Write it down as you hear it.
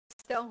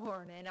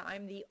Stellhorn, and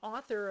I'm the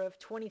author of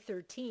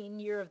 2013,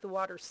 Year of the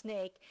Water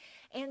Snake.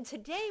 And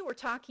today we're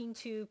talking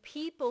to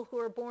people who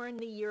are born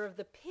the year of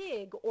the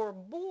pig or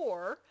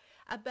boar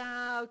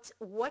about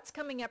what's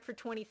coming up for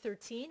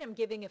 2013. I'm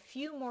giving a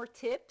few more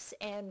tips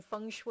and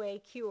feng shui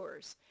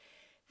cures.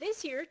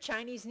 This year,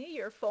 Chinese New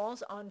Year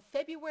falls on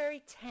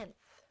February 10th.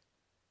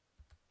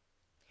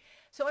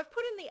 So I've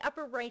put in the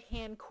upper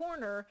right-hand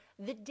corner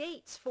the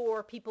dates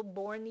for people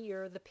born the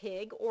year of the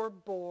pig or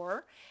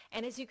boar.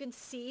 And as you can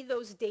see,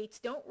 those dates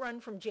don't run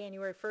from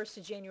January 1st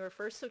to January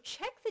 1st. So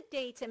check the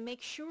dates and make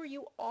sure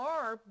you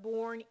are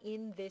born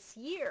in this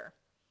year.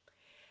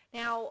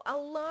 Now, a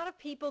lot of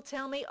people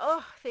tell me,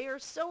 oh, they are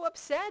so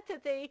upset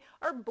that they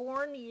are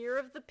born the year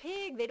of the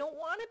pig. They don't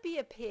want to be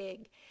a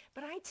pig.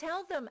 But I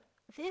tell them,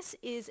 this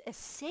is a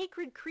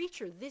sacred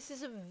creature. This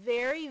is a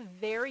very,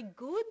 very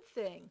good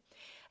thing.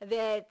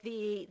 That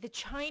the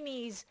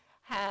Chinese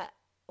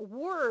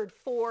word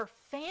for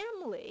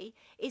family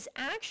is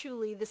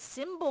actually the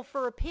symbol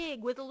for a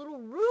pig with a little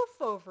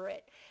roof over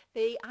it.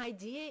 The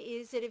idea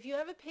is that if you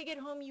have a pig at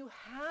home, you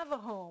have a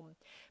home.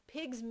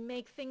 Pigs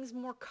make things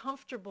more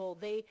comfortable.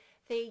 They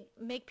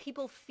make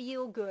people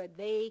feel good.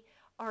 They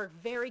are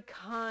very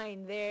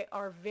kind. They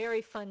are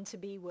very fun to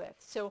be with.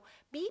 So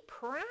be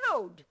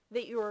proud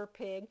that you're a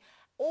pig,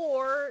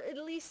 or at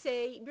least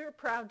say you're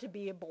proud to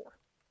be a boar.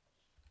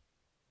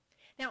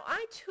 Now,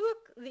 I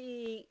took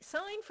the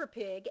sign for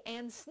pig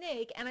and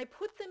snake and I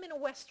put them in a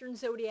Western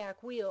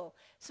zodiac wheel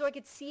so I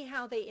could see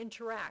how they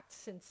interact,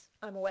 since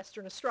I'm a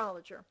Western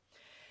astrologer.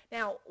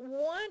 Now,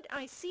 what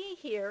I see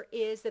here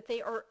is that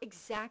they are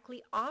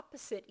exactly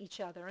opposite each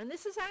other, and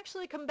this is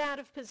actually a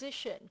combative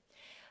position.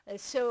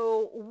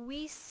 So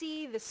we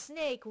see the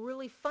snake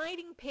really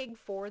fighting pig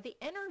for the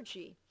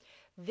energy.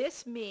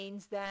 This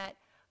means that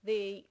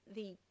the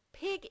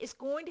pig is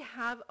going to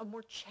have a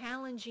more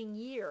challenging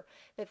year,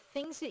 that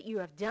things that you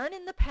have done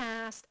in the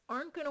past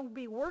aren't going to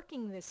be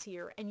working this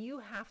year, and you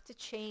have to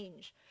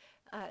change.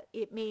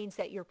 It means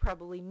that you're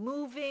probably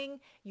moving,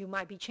 you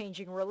might be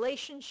changing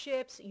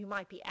relationships, you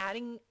might be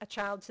adding a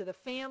child to the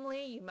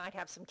family, you might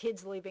have some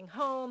kids leaving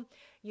home,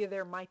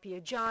 there might be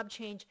a job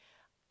change.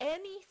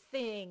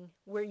 Anything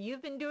where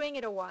you've been doing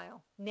it a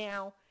while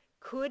now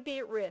could be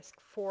at risk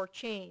for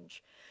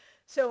change.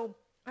 So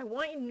I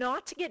want you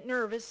not to get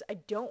nervous. I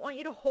don't want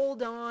you to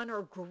hold on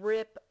or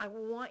grip. I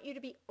want you to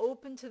be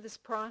open to this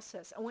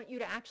process. I want you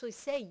to actually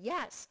say,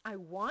 yes, I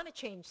want to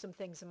change some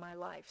things in my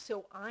life,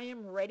 so I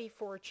am ready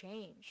for a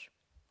change.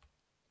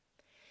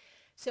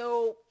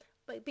 So,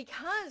 but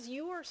because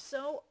you are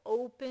so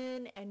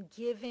open and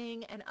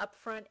giving and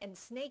upfront, and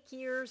snake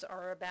years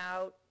are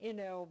about,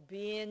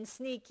 being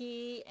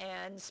sneaky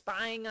and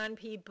spying on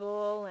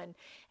people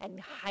and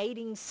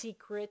hiding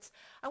secrets,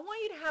 I want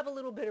you to have a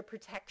little bit of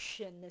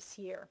protection this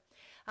year.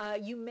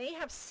 You may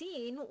have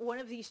seen one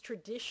of these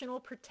traditional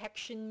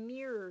protection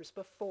mirrors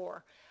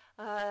before.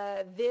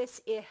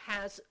 It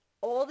has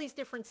all these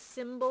different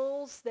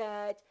symbols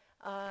that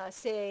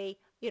say,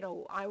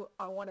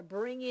 I want to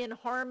bring in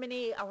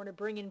harmony, I want to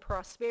bring in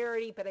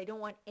prosperity, but I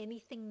don't want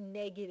anything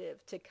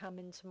negative to come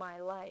into my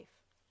life.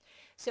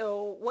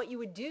 So what you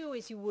would do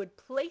is you would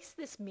place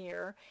this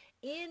mirror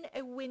in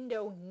a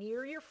window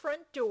near your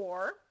front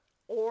door,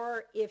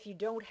 or if you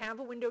don't have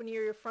a window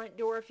near your front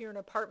door, if you're in an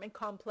apartment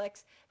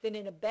complex, then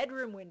in a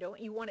bedroom window.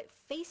 You want it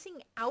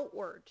facing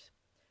outward,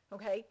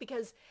 okay?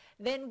 Because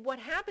then what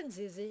happens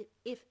is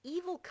if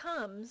evil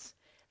comes,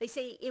 they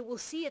say it will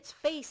see its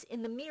face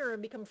in the mirror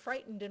and become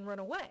frightened and run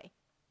away.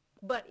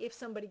 But if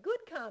somebody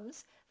good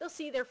comes, they'll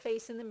see their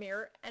face in the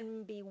mirror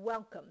and be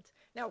welcomed.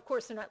 Now, of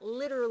course, they're not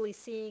literally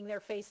seeing their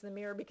face in the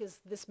mirror,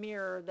 because this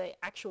mirror, the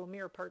actual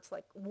mirror part's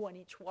like 1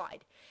 inch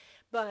wide.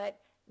 But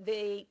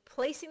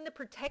placing the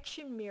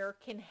protection mirror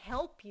can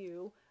help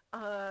you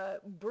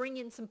bring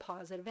in some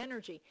positive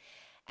energy.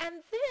 And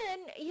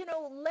then,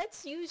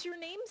 let's use your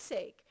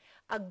namesake.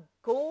 A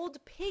gold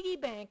piggy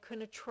bank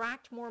can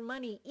attract more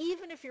money,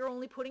 even if you're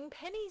only putting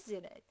pennies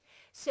in it.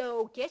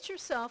 So get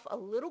yourself a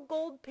little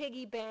gold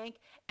piggy bank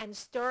and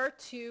start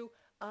to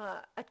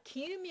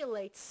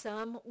accumulate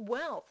some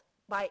wealth.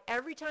 By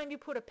every time you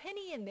put a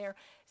penny in there,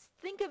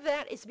 think of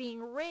that as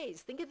being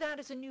raised. Think of that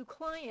as a new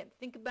client.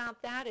 Think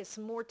about that as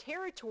some more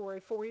territory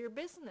for your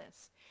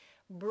business.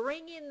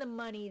 Bring in the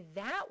money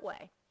that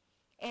way.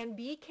 And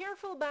be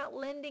careful about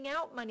lending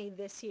out money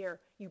this year.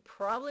 You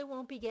probably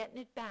won't be getting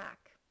it back.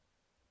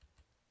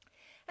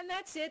 And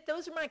that's it.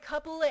 Those are my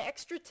couple of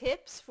extra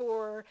tips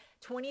for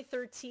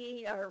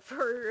 2013, or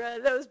for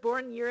those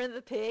born year of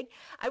the pig.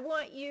 I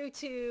want you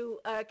to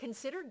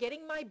consider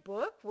getting my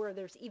book, where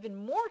there's even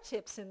more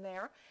tips in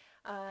there.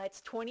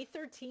 It's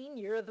 2013,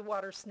 Year of the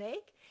Water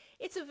Snake.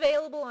 It's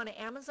available on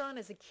Amazon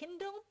as a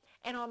Kindle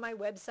and on my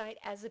website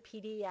as a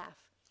PDF.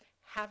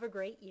 Have a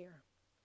great year.